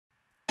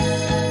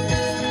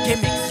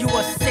gimmicks, you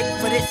are sick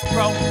for this,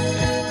 bro.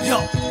 Yo.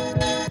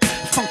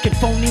 Funkin'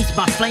 phonies,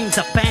 my flames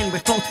are fan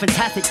with flows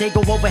fantastic. They go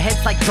over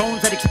heads like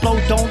drones that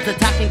explode domes,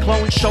 attacking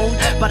clones shown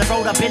by the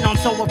road I've been on,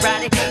 so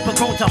erratic, but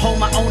grown to hold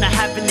my own. I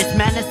having this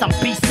madness, I'm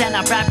beast and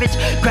I ravage,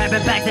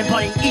 grabbing bags and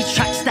putting each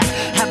track stack,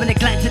 having a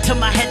glance into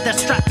my head, the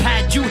strap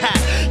pad you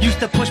have. Used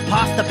to push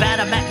past the bad,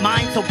 I'm at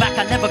mine, so back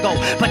I never go.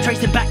 But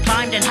tracing back,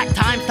 climbed and hacked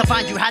times to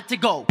find you had to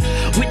go.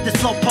 With the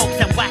slow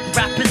pokes and whack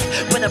rappers,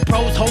 whether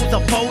bros, hoes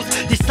or foes,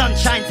 the sun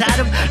shines at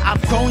them.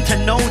 I've grown to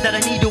know that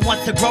I need who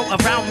wants to grow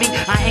around me.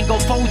 I ain't go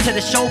fold to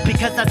the show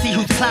because I see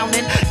who's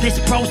clowning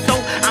this bro, so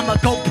I'ma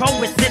go pro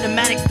with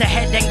cinematics to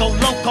head and go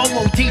loco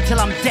OD till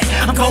I'm dead.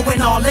 I'm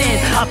going all in,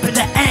 up in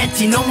the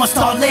ante, no more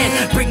stalling.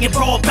 Bring it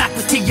raw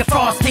backwards till you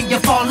frost, till you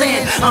fall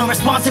in. I'm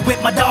responsive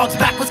with my dogs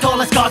backwards,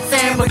 call us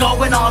godsend. We're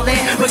going all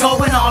in, we're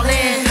going all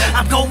in.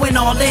 I'm going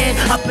all in,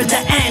 up in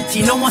the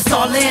ante, no more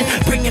stalling.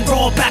 Bringing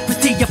raw backwards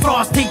till you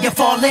frost, till you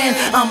fall in.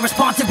 I'm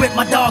responsive with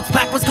my dogs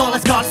backwards, call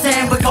us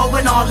godsend. We're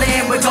going all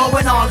in, we're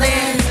going all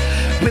in.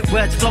 With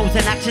words, flows,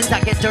 and actions, I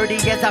get dirty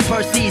as I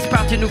proceed.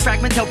 Sprouting new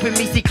fragments, helping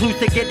me see clues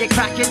to get it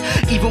cracking.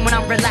 Even when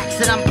I'm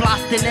relaxing, I'm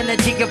blasting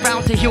energy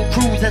around to heal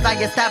crews as I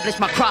establish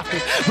my crafting.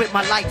 With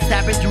my light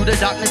stabbing through the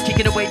darkness,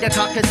 kicking away the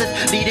carcasses,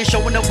 leading,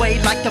 showing the way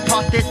like the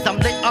part this. I'm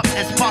lit up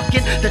and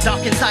sparking the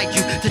dark inside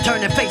you to turn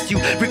and face you,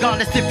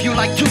 regardless if you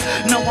like to.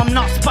 No, I'm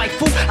not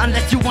spiteful,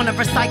 unless you wanna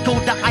recycle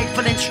the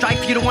Eiffel and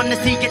strife. You don't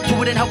wanna see, get to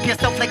it and help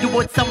yourself like you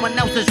would someone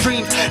else's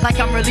dreams. Like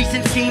I'm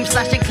releasing schemes,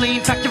 slashing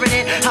clean, factoring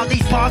in how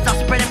these bars are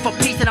spreading for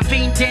peace. And I'm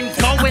fiending,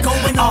 I'm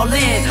going all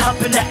in, up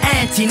in the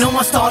ante, no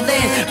more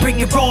stalling. Bring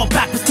it raw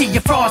backwards till you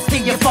frost,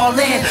 till you fall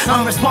in.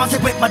 I'm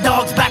responsive with my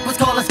dogs backwards,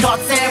 call us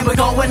godsend. We're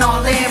going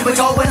all in, we're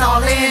going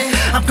all in.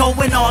 I'm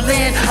going all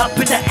in, up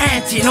in the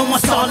ante, no more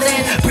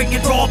stalling. Bring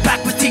it raw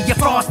backwards till you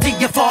frost, till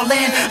you fall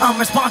in. I'm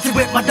responsive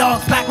with my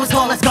dogs backwards,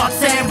 call us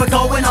godsend. We're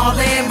going all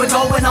in, we're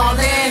going all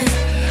in.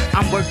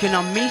 I'm working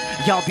on me,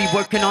 y'all be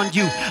working on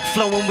you.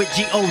 Flowing with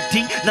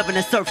G-O-D, loving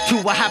the surf too,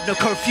 I have no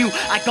curfew.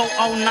 I go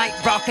all night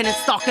rocking and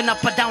stalking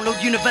up. I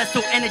download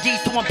universal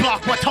energies to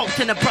unblock what's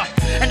holding the bruh.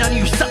 And on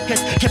you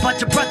suckers, keep out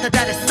your brother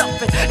that is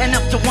suffering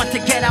enough to want to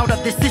get out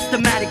of this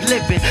systematic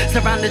living.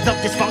 Surroundings of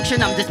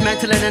dysfunction, I'm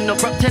dismantling and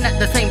erupting at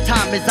the same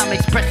time as I'm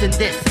expressing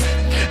this.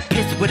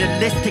 Pissed with a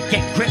list to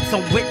get grips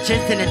on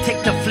witches and a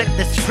tick to flip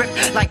the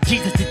script like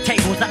Jesus did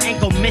tables. I ain't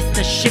gon' miss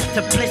the shit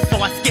to bliss, so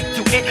I skip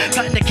to it.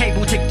 Cutting the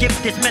cable to give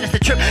this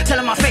medicine trip.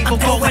 Telling my fable,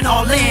 going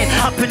all in,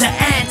 up in the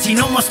ante,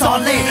 no more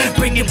stalling.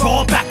 Bring it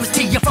raw backwards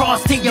till you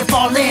frost, till you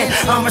fall in.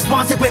 I'm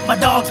responsive with my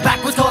dogs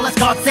backwards, call us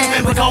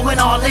godsend. We're going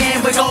all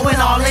in, we're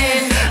going all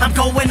in. I'm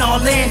going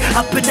all in,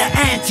 up in the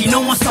ante,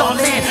 no more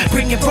stalling.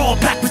 Bring it raw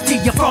backwards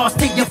till you frost,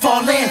 till you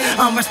fall in.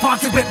 I'm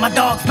responsive with my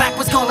dogs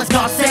backwards, call us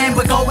godsend.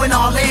 We're going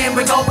all in,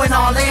 we're going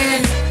all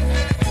in.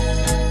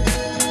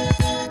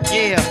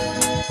 Yeah.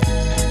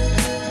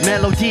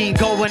 Melody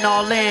going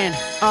all in.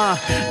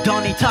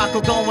 Donnie Taco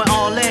going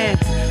all in.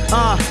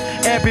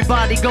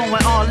 Everybody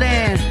going all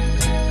in.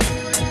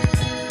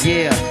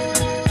 Yeah.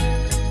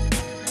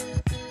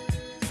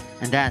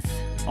 And that's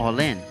all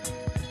in.